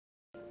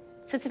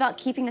So it's about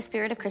keeping the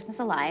spirit of Christmas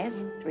alive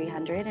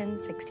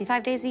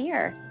 365 days a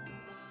year.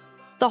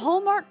 The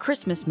Hallmark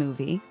Christmas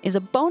movie is a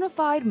bona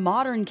fide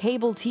modern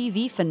cable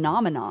TV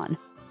phenomenon.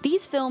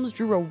 These films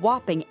drew a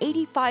whopping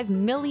 85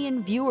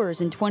 million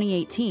viewers in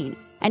 2018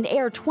 and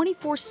air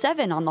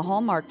 24/7 on the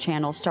Hallmark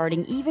Channel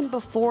starting even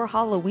before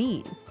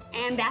Halloween.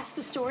 And that's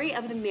the story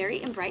of the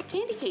Merry and Bright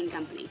Candy Cane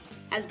Company.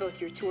 As both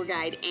your tour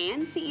guide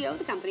and CEO of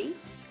the company,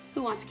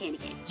 who wants a candy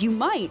cane? You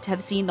might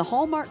have seen the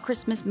Hallmark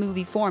Christmas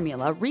movie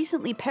formula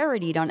recently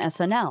parodied on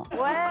SNL.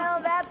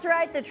 Well, that's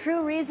right. The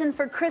true reason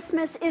for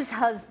Christmas is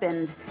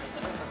husband.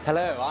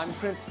 Hello, I'm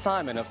Prince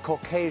Simon of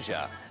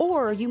Caucasia.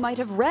 Or you might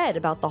have read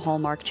about the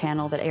Hallmark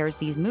Channel that airs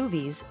these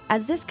movies,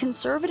 as this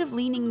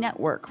conservative-leaning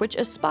network, which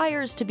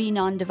aspires to be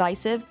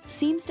non-divisive,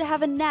 seems to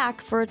have a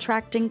knack for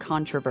attracting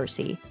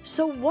controversy.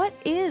 So what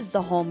is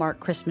the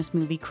Hallmark Christmas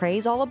movie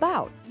craze all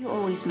about? You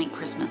always make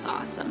Christmas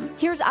awesome.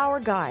 Here's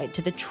our guide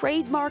to the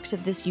trademarks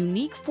of this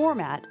unique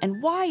format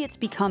and why it's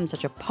become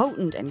such a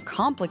potent and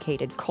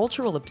complicated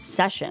cultural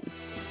obsession.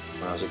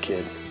 When I was a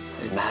kid,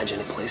 I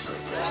imagined a place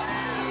like this.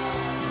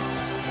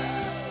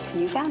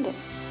 You found it.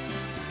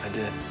 I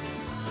did.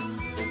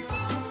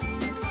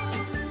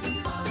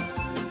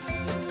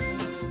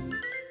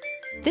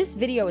 This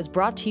video is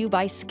brought to you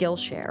by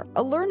Skillshare,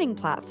 a learning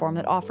platform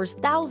that offers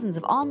thousands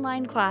of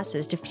online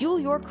classes to fuel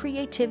your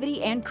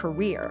creativity and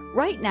career.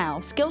 Right now,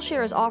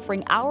 Skillshare is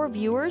offering our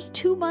viewers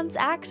 2 months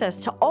access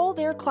to all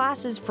their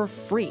classes for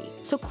free.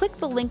 So click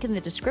the link in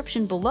the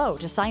description below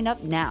to sign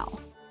up now.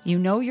 You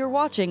know you're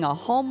watching a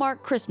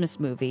Hallmark Christmas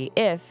movie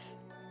if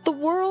the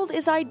world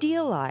is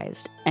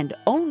idealized and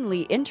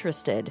only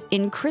interested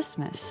in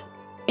Christmas.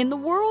 In the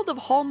world of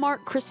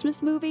Hallmark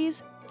Christmas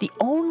movies, the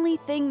only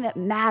thing that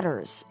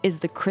matters is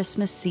the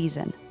Christmas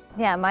season.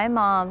 Yeah, my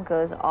mom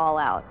goes all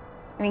out.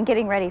 I mean,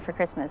 getting ready for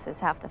Christmas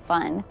is half the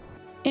fun.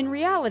 In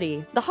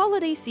reality, the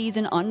holiday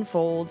season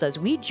unfolds as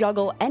we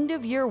juggle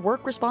end-of-year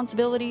work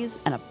responsibilities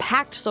and a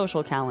packed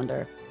social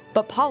calendar.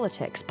 But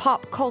politics,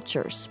 pop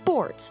culture,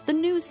 sports, the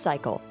news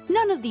cycle,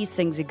 none of these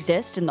things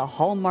exist in the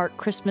Hallmark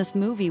Christmas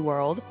movie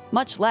world,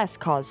 much less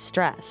cause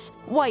stress.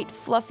 White,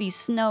 fluffy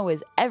snow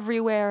is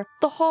everywhere,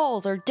 the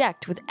halls are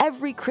decked with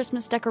every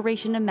Christmas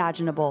decoration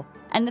imaginable,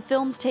 and the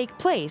films take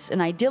place in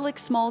idyllic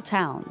small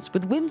towns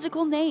with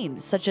whimsical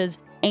names such as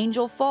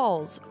Angel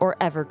Falls or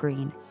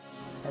Evergreen.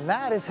 And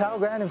that is how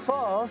Grandin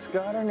Falls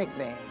got her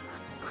nickname,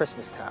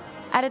 Christmas Town.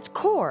 At its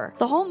core,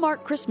 the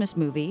Hallmark Christmas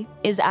movie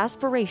is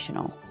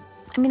aspirational.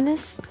 I mean,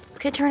 this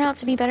could turn out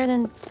to be better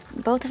than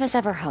both of us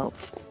ever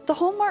hoped. The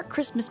Hallmark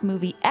Christmas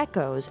movie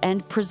echoes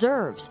and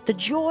preserves the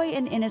joy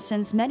and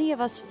innocence many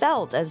of us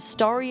felt as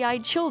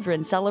starry-eyed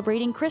children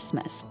celebrating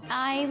Christmas.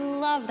 I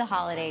love the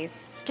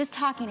holidays. Just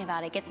talking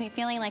about it gets me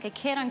feeling like a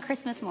kid on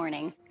Christmas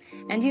morning.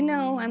 And you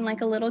know I'm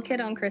like a little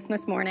kid on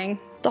Christmas morning.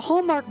 The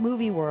Hallmark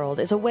movie world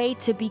is a way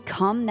to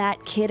become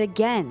that kid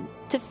again,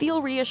 to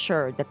feel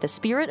reassured that the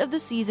spirit of the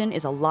season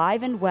is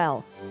alive and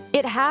well.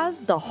 It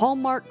has the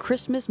Hallmark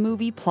Christmas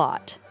movie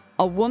plot.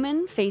 A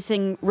woman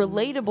facing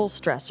relatable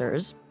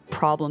stressors,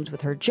 problems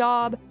with her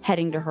job,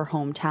 heading to her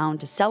hometown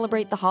to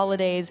celebrate the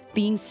holidays,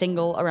 being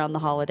single around the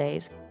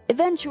holidays,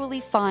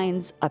 eventually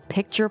finds a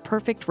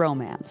picture-perfect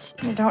romance.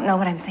 You don't know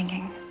what I'm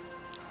thinking.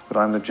 But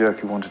I'm the jerk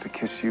who wanted to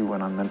kiss you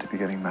when I'm meant to be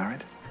getting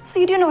married? So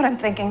you do know what I'm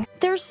thinking.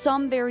 There's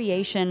some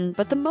variation,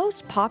 but the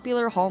most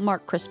popular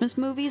Hallmark Christmas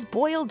movies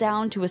boil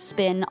down to a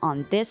spin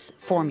on this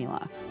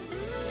formula.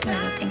 I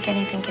don't think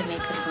anything could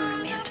make this more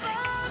romantic.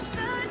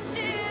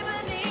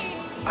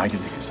 I can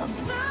think of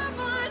something.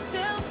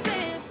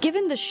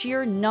 Given the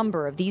sheer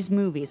number of these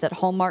movies that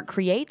Hallmark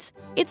creates,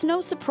 it's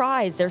no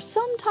surprise they're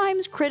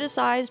sometimes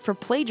criticized for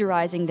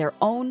plagiarizing their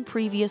own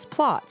previous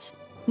plots.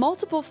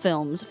 Multiple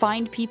films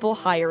find people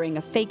hiring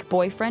a fake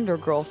boyfriend or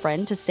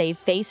girlfriend to save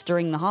face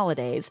during the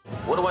holidays.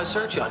 What do I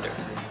search under?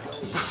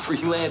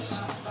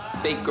 Freelance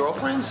fake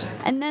girlfriends?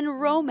 And then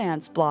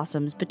romance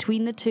blossoms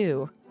between the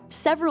two.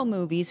 Several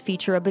movies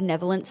feature a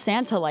benevolent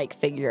Santa-like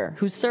figure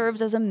who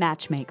serves as a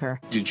matchmaker.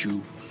 Did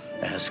you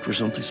ask for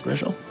something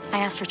special? I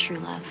asked for true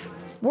love.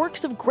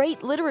 Works of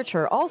great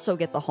literature also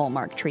get the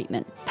Hallmark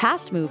treatment.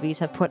 Past movies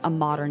have put a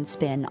modern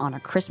spin on A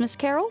Christmas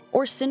Carol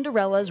or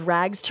Cinderella's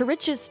rags to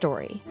riches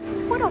story.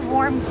 What a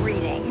warm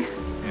greeting.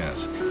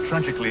 Yes.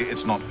 Tragically,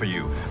 it's not for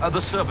you.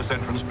 The service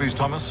entrance, please,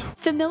 Thomas.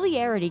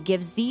 Familiarity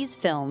gives these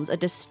films a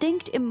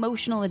distinct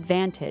emotional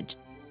advantage.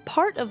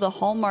 Part of the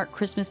Hallmark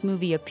Christmas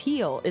movie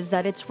appeal is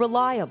that it's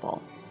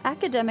reliable.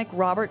 Academic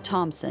Robert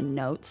Thompson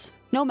notes,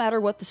 no matter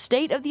what the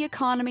state of the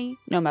economy,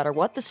 no matter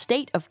what the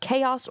state of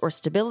chaos or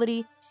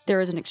stability, there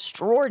is an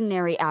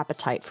extraordinary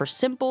appetite for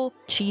simple,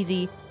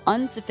 cheesy,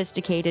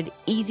 unsophisticated,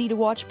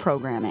 easy-to-watch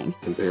programming.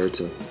 Compared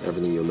to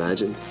everything you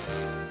imagined?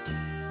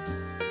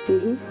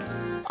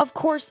 Of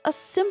course, a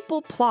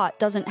simple plot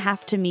doesn't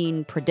have to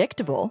mean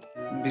predictable.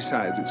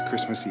 Besides, it's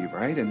Christmas Eve,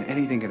 right? And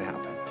anything can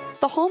happen.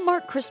 The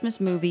Hallmark Christmas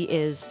movie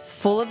is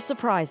full of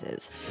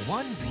surprises.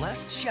 One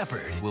blessed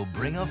shepherd will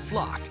bring a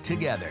flock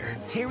together.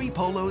 Terry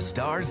Polo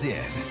stars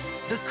in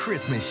The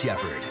Christmas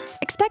Shepherd.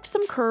 Expect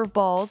some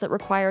curveballs that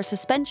require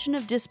suspension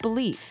of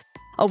disbelief.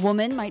 A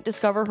woman might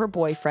discover her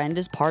boyfriend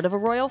is part of a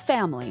royal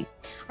family.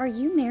 Are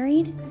you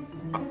married?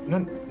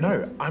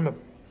 No, I'm a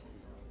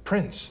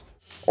prince.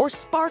 Or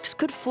sparks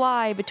could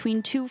fly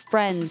between two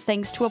friends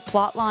thanks to a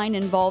plotline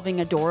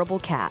involving adorable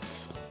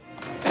cats.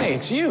 Hey,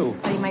 it's you.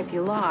 But he might be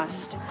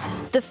lost.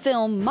 The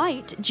film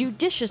might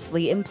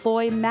judiciously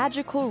employ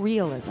magical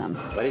realism.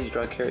 Why did you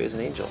draw Carrie as an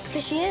angel?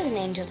 Because she is an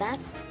angel, Dad.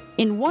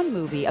 In one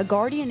movie, a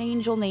guardian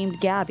angel named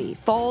Gabby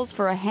falls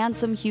for a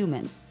handsome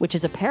human, which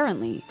is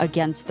apparently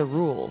against the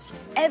rules.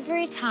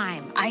 Every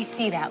time I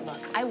see that look,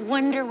 I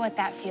wonder what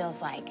that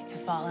feels like to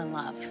fall in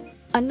love.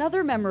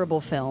 Another memorable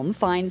film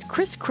finds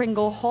Kris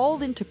Kringle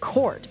hauled into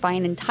court by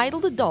an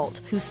entitled adult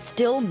who's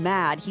still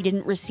mad he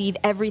didn't receive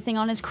everything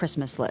on his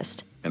Christmas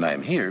list. And I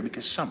am here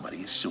because somebody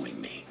is suing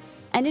me.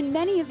 And in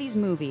many of these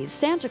movies,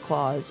 Santa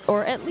Claus,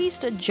 or at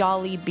least a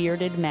jolly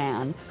bearded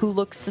man who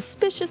looks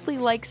suspiciously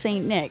like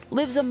St. Nick,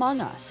 lives among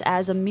us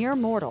as a mere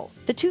mortal.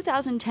 The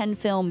 2010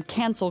 film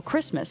Cancel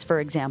Christmas, for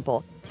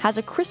example, has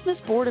a Christmas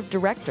board of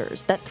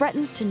directors that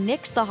threatens to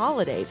nix the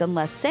holidays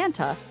unless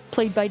Santa,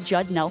 played by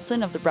Judd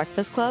Nelson of The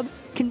Breakfast Club,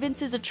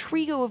 convinces a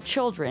trio of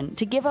children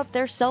to give up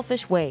their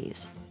selfish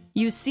ways.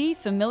 You see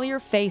familiar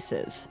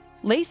faces.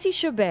 Lacey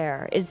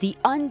Chabert is the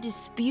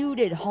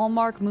undisputed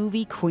Hallmark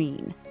movie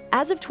queen.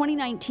 As of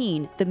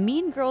 2019, the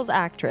Mean Girls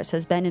actress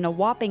has been in a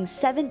whopping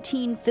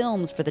 17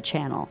 films for the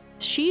channel.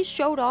 She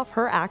showed off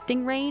her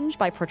acting range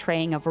by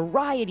portraying a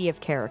variety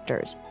of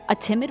characters. A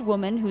timid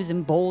woman who's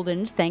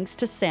emboldened thanks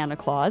to Santa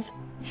Claus.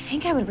 I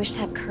think I would wish to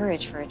have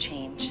courage for a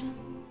change.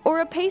 Or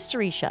a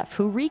pastry chef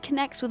who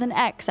reconnects with an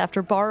ex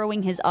after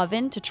borrowing his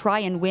oven to try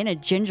and win a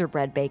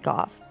gingerbread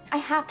bake-off. I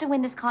have to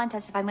win this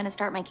contest if I'm going to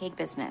start my cake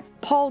business.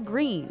 Paul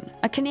Green,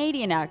 a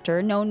Canadian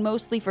actor known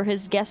mostly for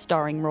his guest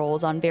starring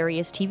roles on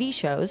various TV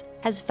shows,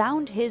 has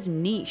found his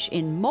niche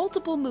in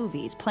multiple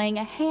movies playing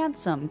a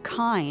handsome,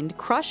 kind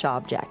crush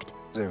object.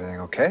 Is everything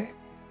okay?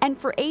 And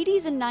for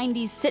 80s and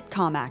 90s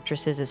sitcom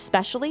actresses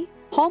especially,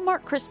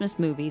 Hallmark Christmas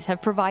movies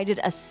have provided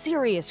a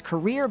serious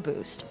career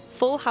boost.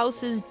 Full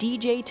House's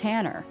DJ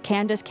Tanner,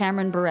 Candace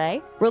Cameron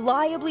Bure,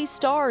 reliably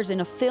stars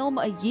in a film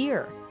a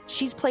year.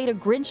 She's played a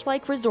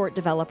Grinch-like resort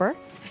developer.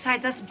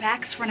 Besides, us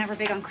Becks were never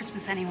big on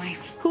Christmas anyway.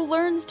 Who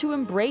learns to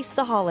embrace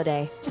the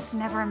holiday. Just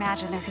never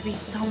imagined there could be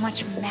so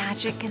much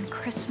magic in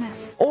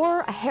Christmas.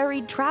 Or a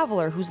harried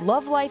traveler whose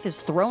love life is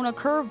thrown a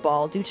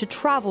curveball due to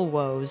travel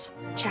woes.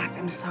 Jack,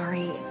 I'm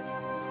sorry.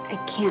 I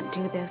can't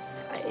do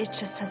this. It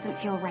just doesn't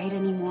feel right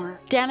anymore.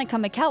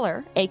 Danica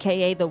McKellar,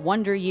 aka the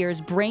Wonder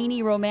Years'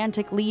 brainy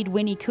romantic lead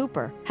Winnie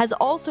Cooper, has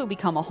also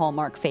become a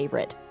Hallmark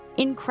favorite.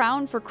 In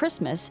Crown for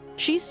Christmas,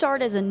 she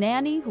starred as a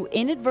nanny who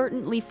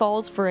inadvertently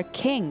falls for a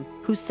king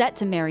who's set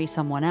to marry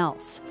someone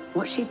else.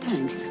 What's she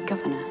doing? She's a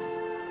governess.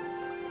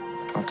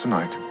 Not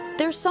tonight.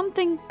 There's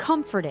something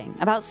comforting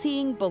about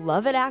seeing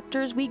beloved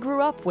actors we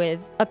grew up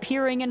with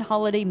appearing in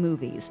holiday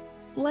movies.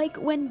 Like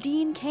when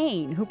Dean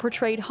Cain, who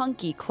portrayed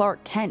hunky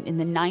Clark Kent in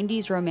the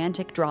 90s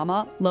romantic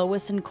drama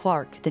Lois and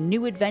Clark, The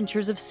New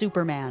Adventures of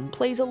Superman,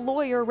 plays a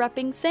lawyer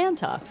repping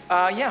Santa.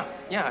 Yeah,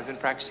 I've been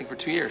practicing for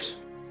 2 years.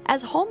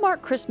 As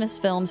Hallmark Christmas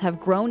films have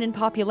grown in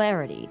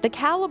popularity, the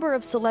caliber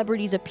of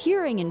celebrities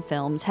appearing in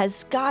films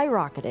has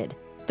skyrocketed.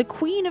 The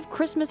Queen of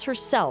Christmas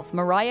herself,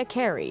 Mariah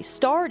Carey,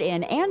 starred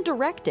in and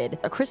directed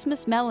A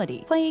Christmas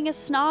Melody, playing a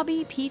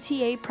snobby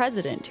PTA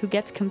president who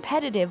gets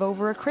competitive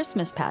over a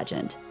Christmas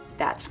pageant.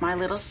 That's my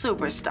little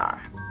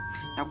superstar.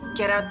 Now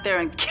get out there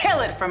and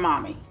kill it for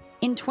Mommy.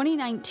 In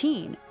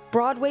 2019,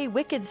 Broadway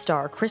Wicked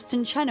star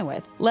Kristen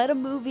Chenoweth led a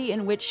movie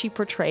in which she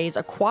portrays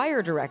a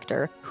choir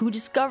director who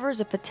discovers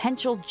a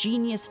potential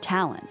genius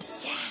talent.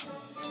 Yes.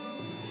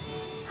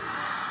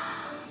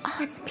 Oh,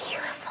 it's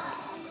beautiful.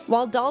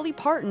 While Dolly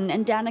Parton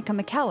and Danica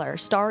McKellar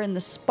star in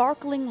the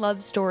sparkling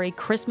love story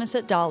Christmas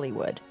at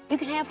Dollywood. You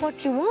can have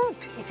what you want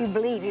if you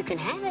believe you can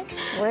have it.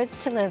 Words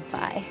to live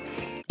by.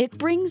 It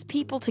brings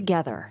people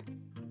together.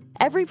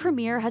 Every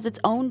premiere has its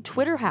own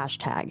Twitter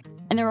hashtag,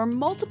 and there are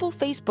multiple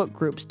Facebook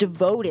groups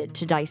devoted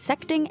to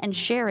dissecting and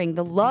sharing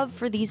the love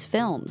for these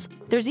films.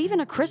 There's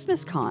even a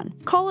Christmas con.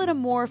 Call it a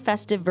more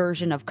festive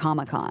version of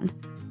Comic-Con.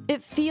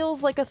 It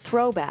feels like a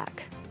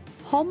throwback.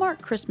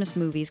 Hallmark Christmas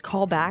movies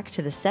call back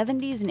to the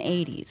 70s and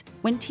 80s,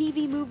 when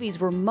TV movies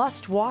were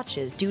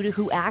must-watches due to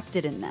who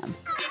acted in them.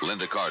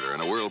 Linda Carter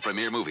in a world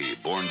premiere movie,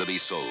 Born to be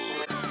Sold.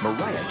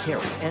 Mariah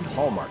Carey and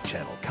Hallmark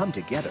Channel come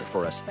together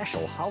for a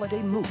special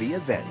holiday movie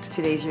event.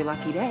 Today's your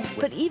lucky day.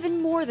 But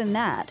even more than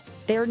that,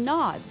 they're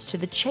nods to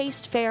the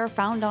chaste fare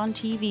found on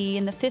TV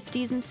in the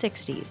 50s and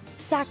 60s,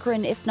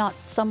 saccharine if not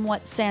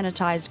somewhat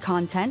sanitized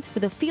content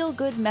with a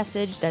feel-good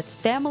message that's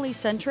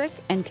family-centric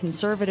and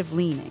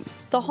conservative-leaning.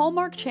 The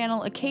Hallmark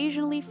Channel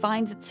occasionally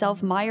finds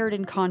itself mired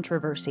in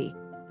controversy,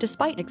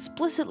 despite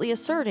explicitly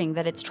asserting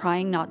that it's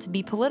trying not to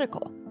be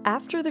political.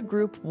 After the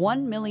group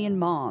 1 Million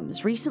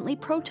Moms recently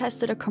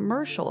protested a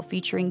commercial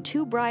featuring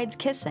two brides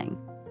kissing,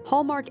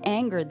 Hallmark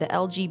angered the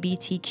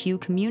LGBTQ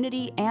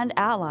community and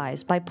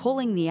allies by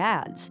pulling the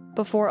ads,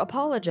 before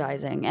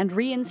apologizing and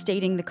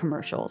reinstating the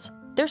commercials.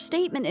 Their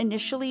statement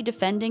initially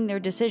defending their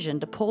decision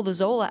to pull the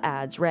Zola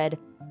ads read,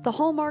 The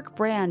Hallmark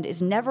brand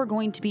is never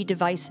going to be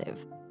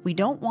divisive. We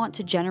don't want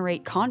to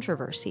generate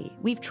controversy.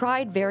 We've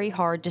tried very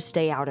hard to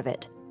stay out of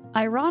it.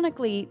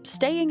 Ironically,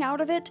 staying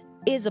out of it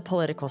is a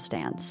political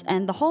stance,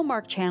 and the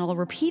Hallmark Channel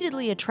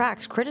repeatedly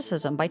attracts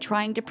criticism by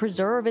trying to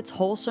preserve its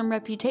wholesome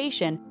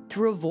reputation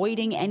through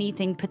avoiding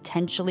anything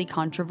potentially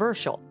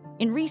controversial.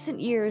 In recent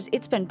years,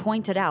 it's been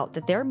pointed out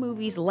that their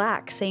movies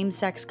lack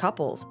same-sex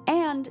couples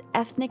and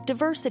ethnic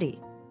diversity.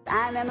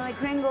 I'm Emily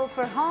Kringle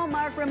for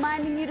Hallmark,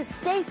 reminding you to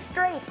stay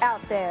straight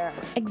out there.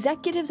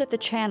 Executives at the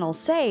channel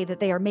say that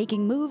they are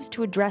making moves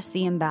to address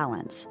the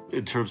imbalance.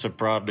 In terms of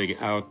broadening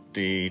out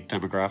the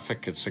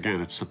demographic,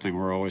 it's something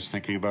we're always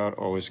thinking about,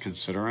 always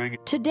considering.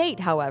 To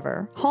date,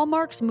 however,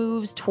 Hallmark's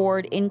moves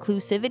toward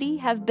inclusivity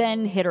have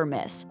been hit or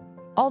miss.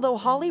 Although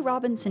Holly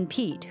Robinson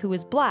Peete, who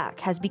is Black,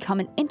 has become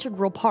an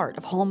integral part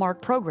of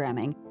Hallmark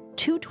programming,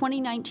 2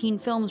 2019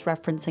 films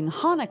referencing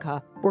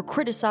Hanukkah were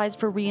criticized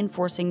for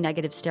reinforcing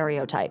negative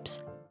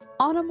stereotypes.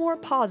 On a more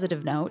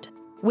positive note,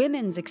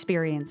 women's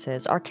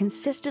experiences are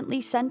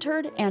consistently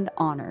centered and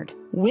honored.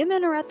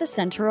 Women are at the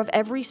center of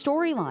every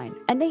storyline,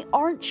 and they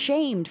aren't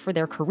shamed for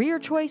their career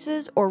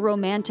choices or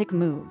romantic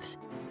moves.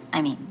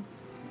 I mean,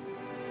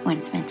 when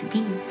it's meant to be,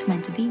 it's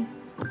meant to be.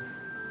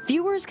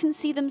 Viewers can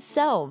see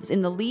themselves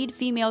in the lead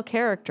female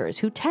characters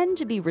who tend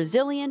to be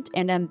resilient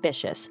and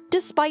ambitious,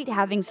 despite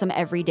having some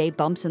everyday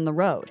bumps in the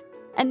road.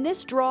 And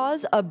this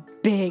draws a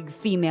big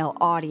female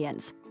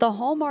audience. The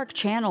Hallmark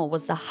Channel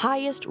was the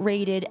highest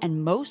rated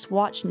and most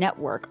watched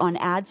network on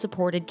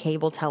ad-supported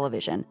cable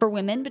television for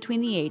women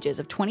between the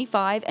ages of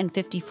 25 and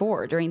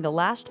 54 during the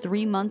last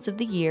 3 months of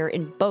the year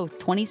in both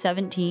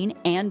 2017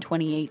 and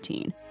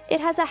 2018. It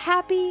has a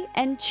happy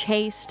and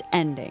chaste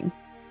ending.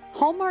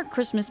 Hallmark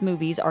Christmas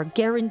movies are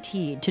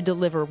guaranteed to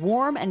deliver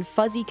warm and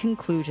fuzzy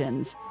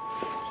conclusions.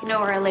 You know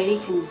where a lady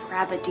can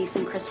grab a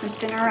decent Christmas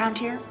dinner around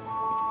here?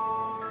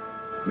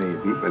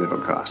 Maybe, but it'll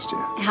cost you.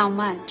 How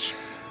much?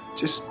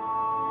 Just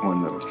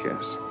one little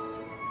kiss.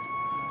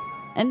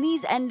 And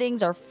these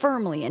endings are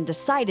firmly and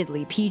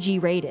decidedly PG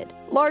rated,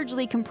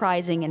 largely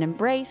comprising an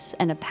embrace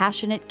and a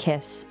passionate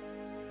kiss.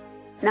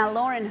 Now,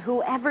 Lauren,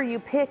 whoever you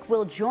pick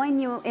will join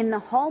you in the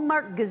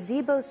Hallmark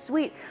Gazebo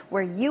Suite,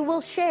 where you will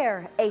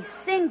share a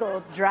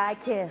single dry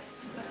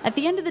kiss. At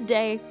the end of the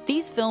day,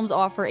 these films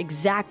offer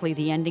exactly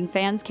the ending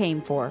fans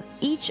came for,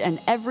 each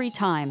and every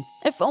time.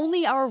 If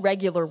only our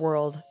regular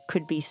world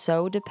could be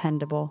so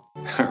dependable.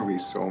 Are we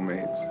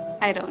soulmates?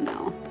 I don't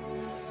know.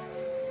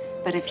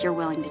 But if you're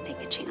willing to take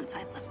a chance,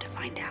 I'd love to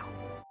find out.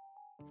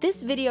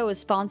 This video is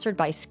sponsored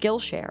by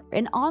Skillshare,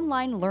 an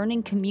online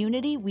learning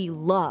community we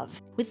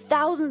love, with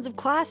thousands of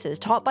classes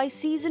taught by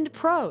seasoned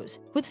pros.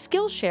 With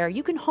Skillshare,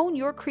 you can hone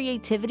your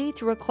creativity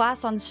through a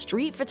class on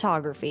street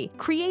photography,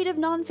 creative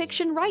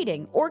nonfiction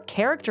writing, or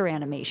character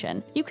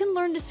animation. You can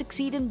learn to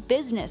succeed in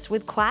business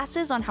with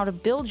classes on how to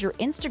build your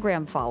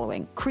Instagram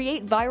following,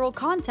 create viral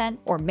content,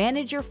 or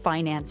manage your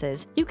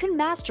finances. You can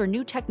master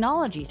new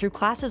technology through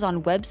classes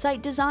on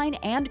website design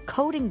and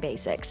coding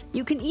basics.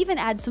 You can even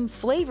add some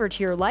flavor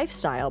to your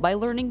lifestyle by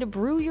learning to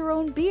brew your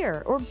own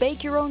beer or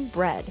bake your own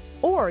bread.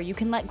 Or you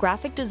can let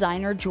graphic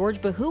designer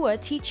George Bahua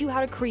teach you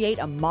how to create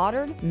a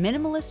modern,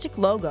 minimalistic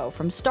logo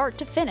from start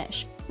to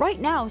finish. Right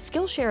now,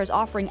 Skillshare is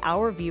offering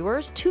our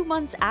viewers 2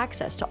 months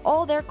access to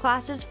all their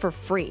classes for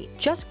free.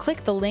 Just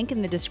click the link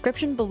in the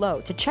description below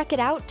to check it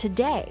out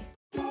today.